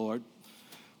comfort me, Lord.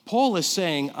 Paul is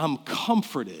saying, I'm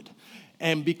comforted.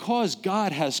 And because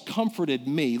God has comforted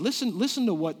me, listen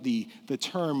to what the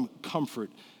term comfort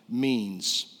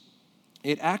means.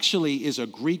 It actually is a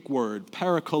Greek word,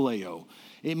 parakaleo.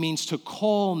 It means to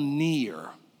call near.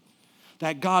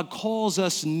 That God calls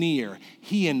us near.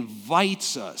 He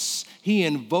invites us. He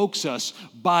invokes us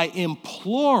by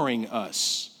imploring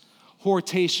us,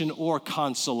 hortation or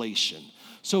consolation.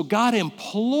 So God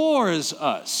implores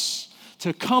us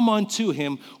to come unto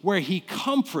him where he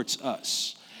comforts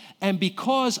us. And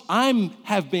because I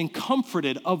have been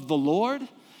comforted of the Lord,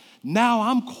 now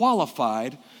I'm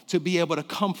qualified to be able to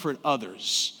comfort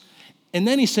others. And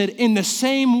then he said, in the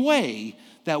same way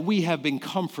that we have been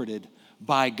comforted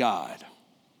by God.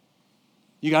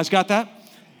 You guys got that?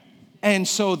 And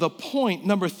so the point,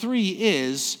 number 3,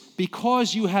 is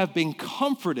because you have been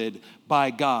comforted by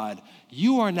God,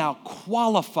 you are now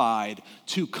qualified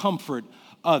to comfort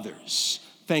others.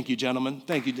 Thank you, gentlemen.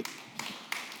 Thank you.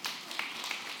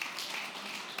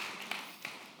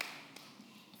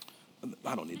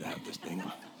 I don't need to have this thing.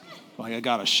 Like I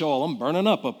got a shawl. I'm burning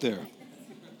up there.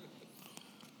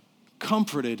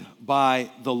 Comforted by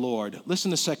the Lord.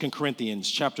 Listen to 2 Corinthians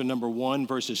chapter number 1,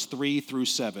 verses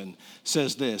 3-7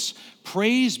 says this: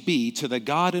 Praise be to the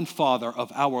God and Father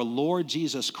of our Lord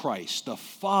Jesus Christ, the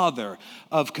Father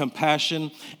of compassion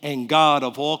and God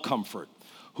of all comfort,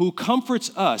 who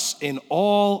comforts us in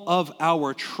all of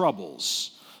our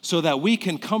troubles, so that we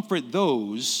can comfort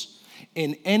those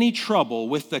in any trouble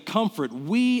with the comfort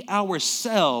we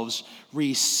ourselves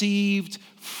received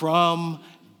from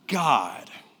God.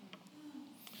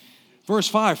 Verse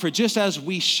 5, for just as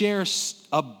we share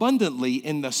abundantly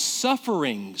in the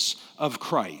sufferings of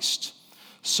Christ,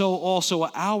 so also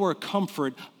our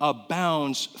comfort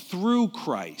abounds through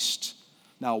Christ.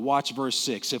 Now watch verse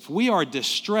 6. If we are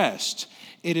distressed,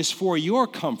 it is for your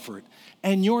comfort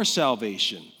and your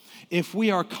salvation. If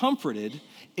we are comforted,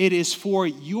 it is for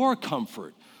your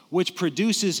comfort, which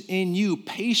produces in you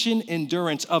patient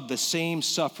endurance of the same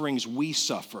sufferings we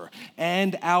suffer.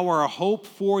 And our hope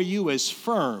for you is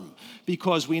firm,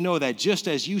 because we know that just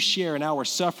as you share in our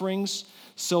sufferings,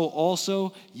 so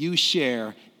also you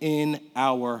share in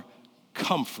our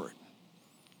comfort.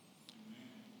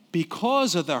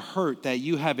 Because of the hurt that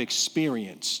you have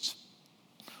experienced,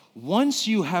 once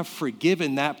you have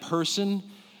forgiven that person,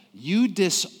 you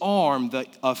disarm the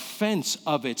offense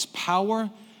of its power,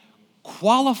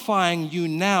 qualifying you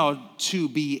now to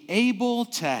be able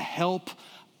to help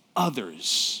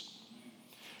others.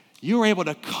 You're able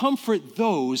to comfort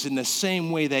those in the same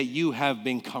way that you have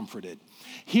been comforted.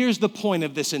 Here's the point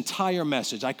of this entire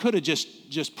message. I could have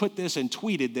just put this and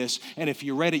tweeted this, and if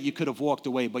you read it, you could have walked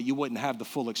away, but you wouldn't have the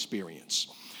full experience.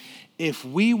 If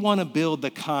we want to build the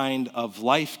kind of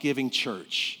life-giving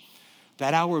church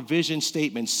that our vision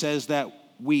statement says that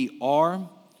we are,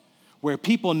 where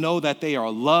people know that they are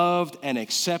loved and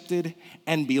accepted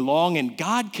and belong, and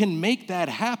God can make that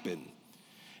happen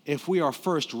if we are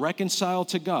first reconciled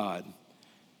to God,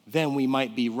 then we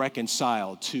might be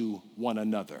reconciled to one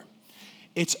another.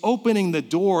 It's opening the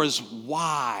doors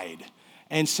wide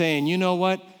and saying, you know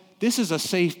what? This is a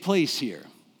safe place here.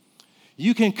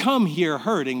 You can come here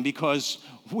hurting because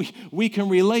we can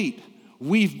relate.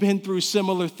 We've been through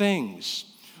similar things.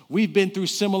 We've been through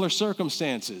similar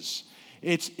circumstances.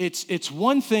 It's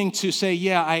one thing to say,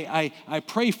 yeah, I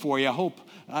pray for you.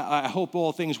 I hope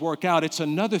all things work out. It's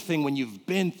another thing when you've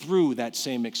been through that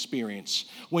same experience.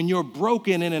 When you're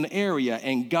broken in an area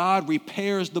and God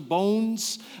repairs the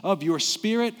bones of your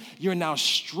spirit, you're now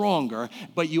stronger,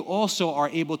 but you also are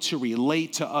able to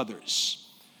relate to others.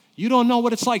 You don't know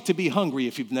what it's like to be hungry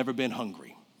if you've never been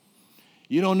hungry.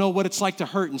 You don't know what it's like to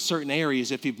hurt in certain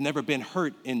areas if you've never been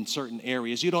hurt in certain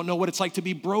areas. You don't know what it's like to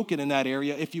be broken in that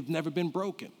area if you've never been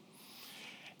broken.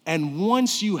 And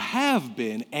once you have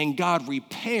been, and God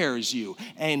repairs you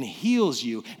and heals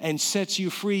you and sets you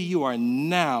free, you are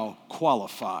now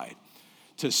qualified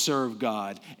to serve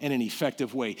God in an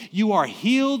effective way. You are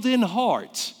healed in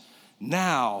heart.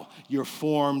 Now you're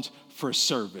formed for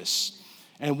service.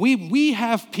 And we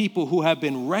have people who have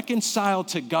been reconciled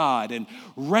to God and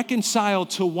reconciled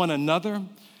to one another.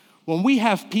 When we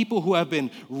have people who have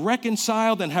been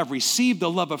reconciled and have received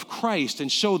the love of Christ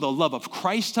and show the love of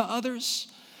Christ to others,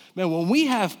 man, when we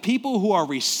have people who are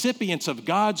recipients of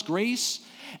God's grace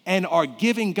and are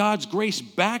giving God's grace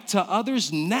back to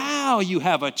others, now you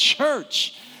have a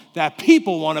church that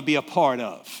people want to be a part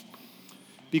of.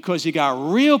 Because you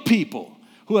got real people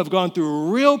who have gone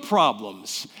through real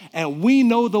problems, and we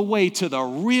know the way to the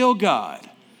real God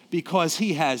because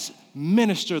he has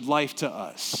ministered life to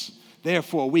us.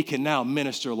 Therefore, we can now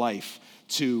minister life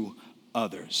to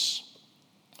others.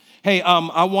 Hey,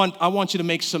 I want you to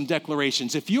make some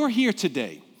declarations. If you're here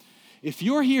today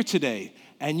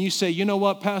and you say, you know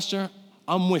what, Pastor,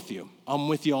 I'm with you. I'm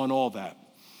with you on all that.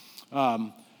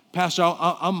 Pastor,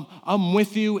 I'm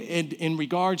with you in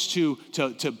regards to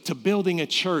building a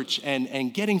church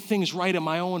and getting things right in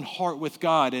my own heart with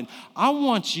God. And I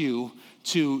want you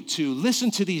to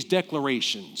listen to these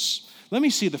declarations. Let me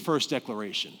see the first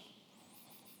declaration.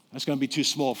 That's going to be too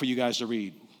small for you guys to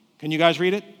read. Can you guys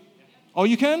read it? Oh,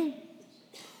 you can?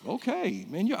 Okay.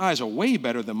 Man, your eyes are way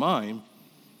better than mine.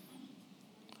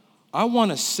 I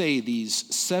want to say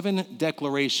these 7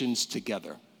 declarations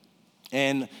together.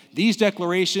 And these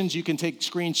declarations, you can take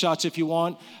screenshots if you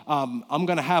want. I'm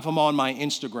going to have them on my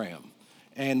Instagram.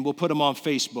 And we'll put them on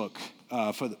Facebook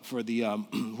for the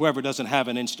whoever doesn't have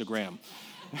an Instagram.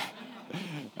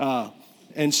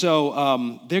 And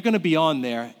so they're going to be on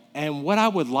there. And what I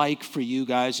would like for you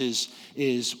guys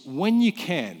is when you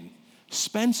can,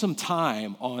 spend some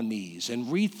time on these and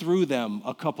read through them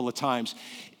a couple of times.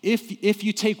 If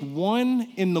you take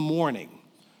one in the morning,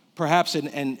 perhaps,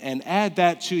 and add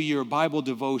that to your Bible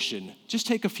devotion, just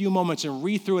take a few moments and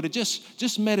read through it and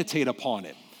just meditate upon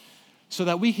it so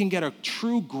that we can get a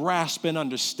true grasp and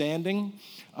understanding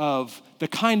of the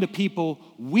kind of people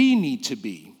we need to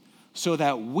be so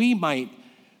that we might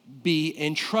be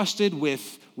entrusted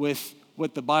with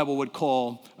what the Bible would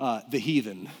call the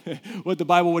heathen, what the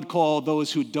Bible would call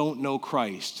those who don't know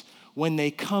Christ. When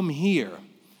they come here,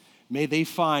 may they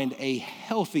find a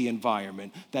healthy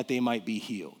environment that they might be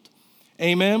healed.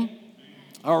 Amen?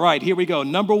 All right, here we go.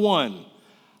 Number 1,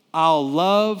 I'll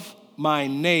love my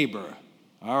neighbor.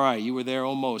 All right, you were there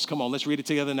almost. Come on, let's read it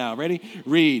together now. Ready?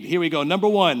 Read. Here we go. Number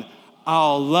 1,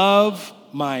 I'll love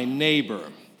my neighbor.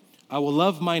 I will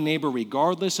love my neighbor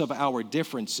regardless of our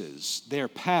differences, their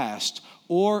past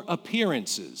or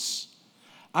appearances.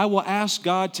 I will ask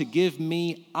God to give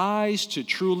me eyes to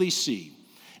truly see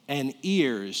and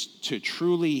ears to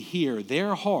truly hear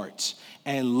their hearts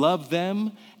and love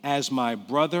them as my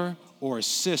brother or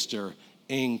sister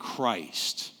in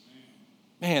Christ.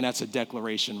 Man, that's a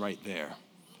declaration right there.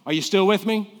 Are you still with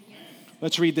me?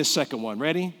 Let's read this second one.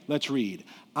 Ready? Let's read.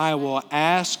 I will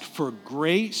ask for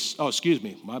grace. Oh, excuse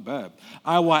me, my bad.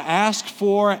 I will ask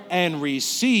for and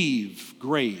receive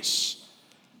grace.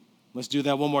 Let's do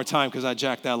that one more time because I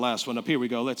jacked that last one up. Here we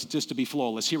go. Let's just to be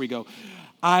flawless. Here we go.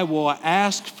 I will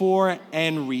ask for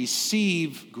and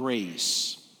receive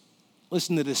grace.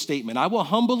 Listen to this statement. I will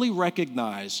humbly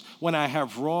recognize when I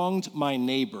have wronged my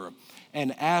neighbor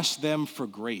and ask them for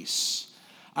grace.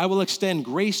 I will extend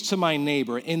grace to my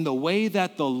neighbor in the way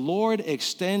that the Lord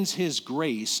extends his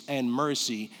grace and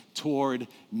mercy toward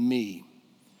me.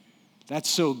 That's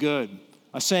so good.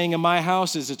 A saying in my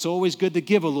house is it's always good to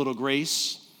give a little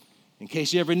grace in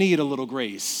case you ever need a little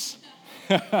grace.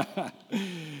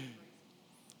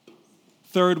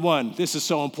 Third one, this is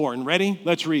so important. Ready?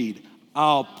 Let's read.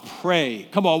 I'll pray.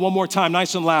 Come on, one more time,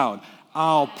 nice and loud.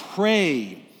 I'll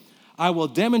pray. I will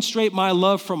demonstrate my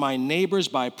love for my neighbors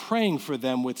by praying for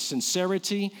them with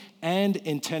sincerity and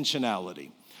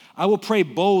intentionality. I will pray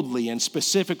boldly and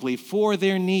specifically for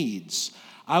their needs.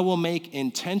 I will make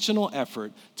intentional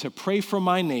effort to pray for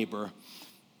my neighbor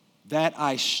that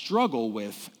I struggle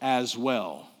with as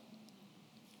well.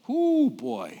 Ooh,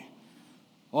 boy.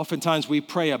 Oftentimes we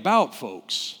pray about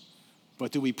folks,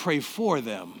 but do we pray for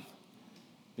them?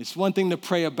 It's one thing to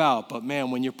pray about, but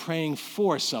man, when you're praying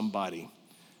for somebody,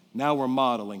 now we're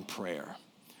modeling prayer.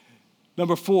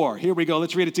 Number 4, here we go,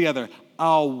 let's read it together.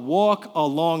 I'll walk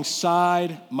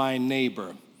alongside my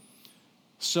neighbor.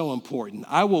 So important.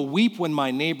 I will weep when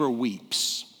my neighbor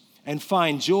weeps and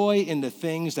find joy in the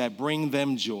things that bring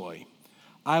them joy.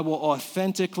 I will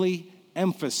authentically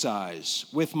emphasize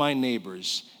with my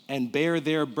neighbors and bear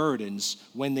their burdens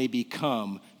when they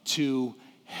become too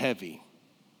heavy.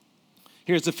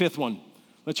 Here's the 5th one.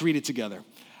 Let's read it together.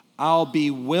 I'll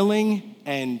be willing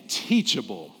and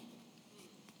teachable.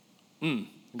 I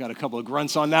got a couple of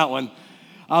grunts on that one.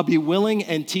 I'll be willing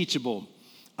and teachable.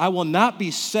 I will not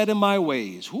be set in my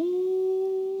ways.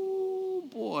 Ooh,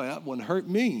 boy, that one hurt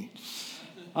me.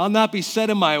 I'll not be set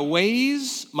in my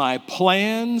ways, my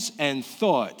plans, and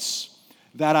thoughts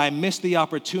that I miss the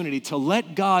opportunity to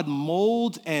let God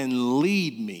mold and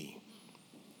lead me.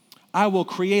 I will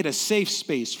create a safe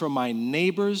space for my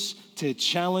neighbors to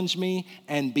challenge me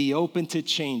and be open to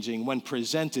changing when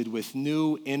presented with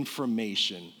new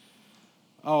information.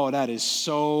 Oh, that is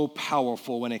so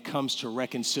powerful when it comes to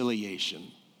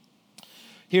reconciliation.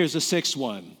 Here's the 6th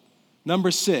one.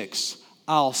 Number 6,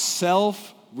 I'll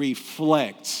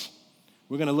self-reflect.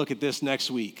 We're going to look at this next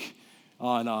week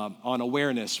on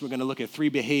awareness. We're going to look at 3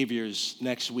 behaviors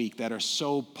next week that are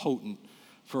so potent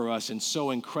for us and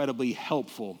so incredibly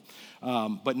helpful.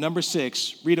 But number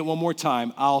 6, read it one more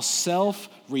time. I'll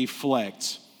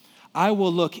self-reflect. I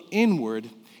will look inward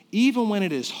even when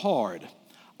it is hard.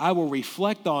 I will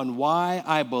reflect on why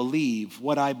I believe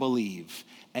what I believe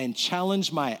and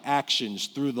challenge my actions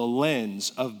through the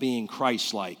lens of being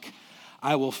Christ-like.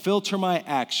 I will filter my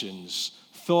actions,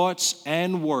 thoughts,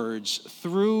 and words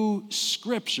through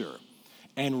Scripture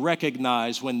and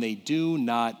recognize when they do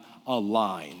not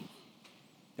align.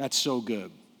 That's so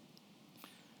good.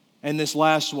 And this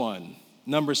last one,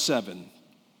 number 7.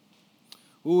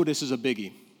 Ooh, this is a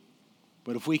biggie.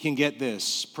 But if we can get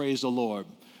this, praise the Lord.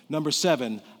 Number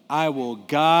 7, I will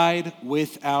guide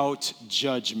without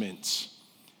judgment.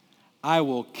 I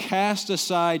will cast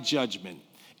aside judgment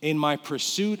in my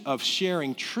pursuit of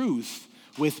sharing truth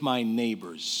with my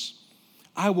neighbors.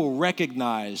 I will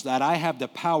recognize that I have the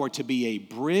power to be a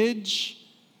bridge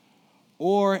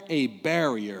or a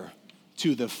barrier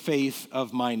to the faith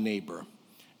of my neighbor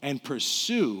and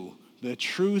pursue the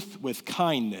truth with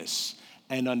kindness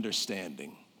and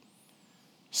understanding.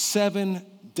 7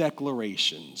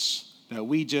 declarations that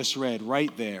we just read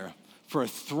right there for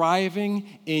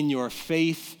thriving in your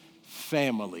faith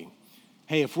family.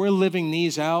 Hey, if we're living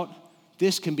these out,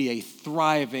 this can be a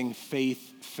thriving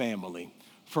faith family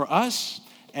for us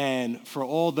and for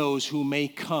all those who may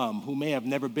come, who may have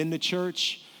never been to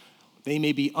church. They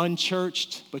may be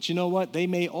unchurched, but you know what? They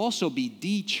may also be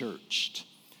de-churched.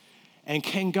 And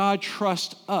can God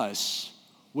trust us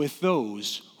with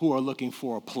those who are looking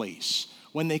for a place?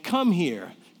 When they come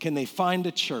here, can they find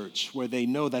a church where they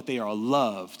know that they are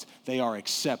loved, they are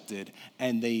accepted,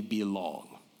 and they belong?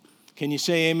 Can you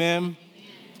say amen? Amen.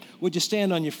 Would you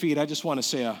stand on your feet? I just want to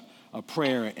say a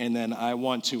prayer, and then I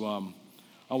want to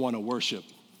worship.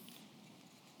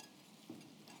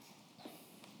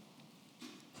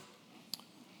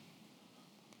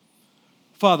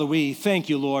 Father, we thank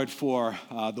you, Lord, for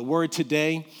the word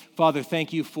today. Father,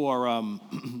 thank you for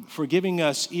giving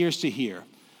us ears to hear.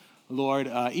 Lord,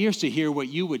 ears to hear what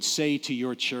you would say to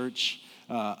your church.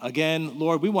 Again,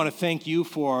 Lord, we want to thank you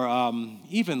for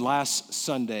even last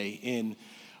Sunday in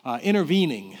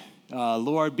intervening,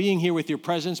 Lord, being here with your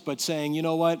presence, but saying, you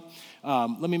know what,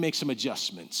 let me make some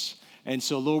adjustments. And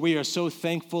so, Lord, we are so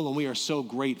thankful and we are so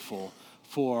grateful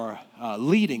for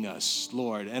leading us,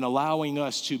 Lord, and allowing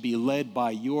us to be led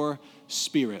by your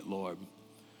Spirit, Lord.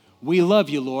 We love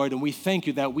you, Lord, and we thank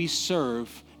you that we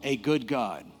serve a good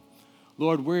God.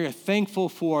 Lord, we're thankful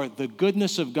for the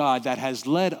goodness of God that has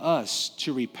led us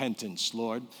to repentance,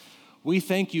 Lord. We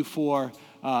thank you for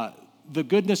the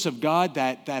goodness of God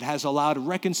that has allowed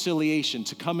reconciliation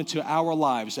to come into our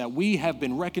lives, that we have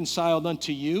been reconciled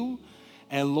unto you,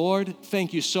 And Lord,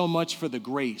 thank you so much for the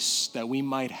grace that we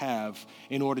might have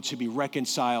in order to be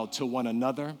reconciled to one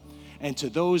another and to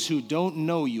those who don't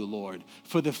know you, Lord,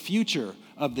 for the future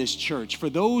of this church, for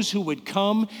those who would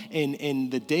come in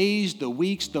the days, the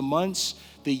weeks, the months,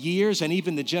 the years, and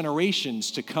even the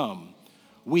generations to come.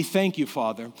 We thank you,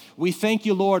 Father. We thank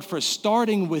you, Lord, for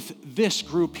starting with this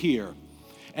group here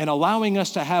and allowing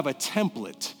us to have a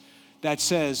template that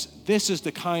says this is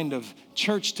the kind of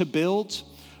church to build.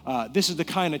 This is the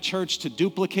kind of church to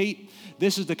duplicate.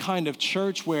 This is the kind of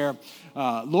church where,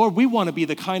 Lord, we want to be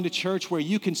the kind of church where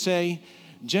you can say,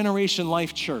 Generation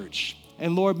Life Church.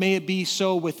 And Lord, may it be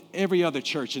so with every other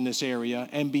church in this area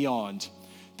and beyond.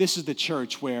 This is the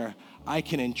church where I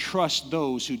can entrust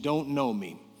those who don't know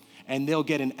me, and they'll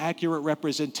get an accurate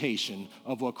representation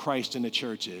of what Christ in the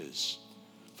church is.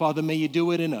 Father, may you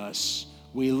do it in us.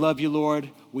 We love you, Lord.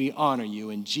 We honor you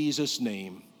in Jesus'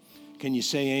 name. Can you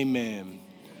say amen?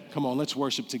 Come on, let's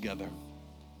worship together.